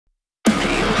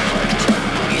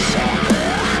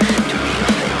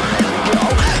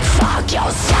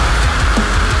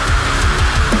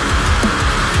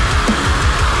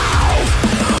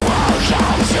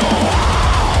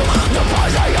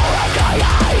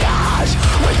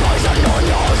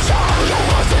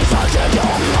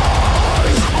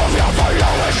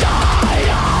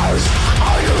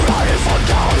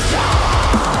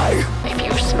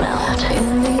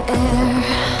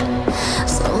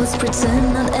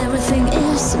everything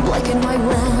is black and white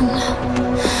when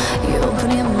you open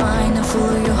your mind and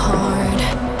follow your heart.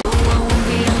 I won't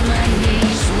be on my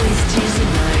knees with tears in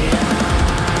my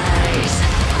eyes.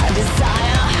 I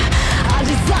desire, I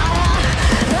desire,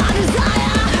 I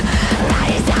desire, I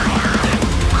desire,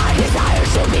 I desire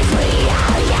to be free.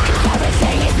 Oh yeah,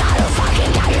 everything is not a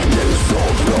fucking guy and do so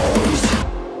close.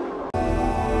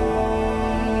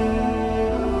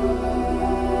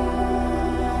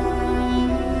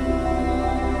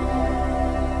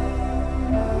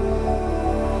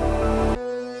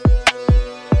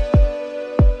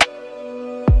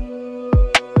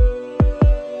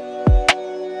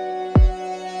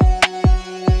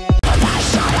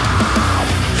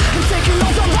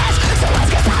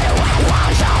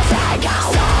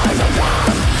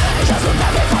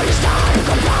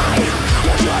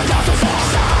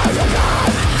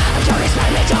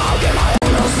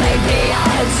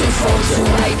 To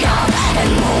wake up and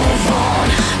move on,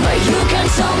 but you can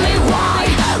tell me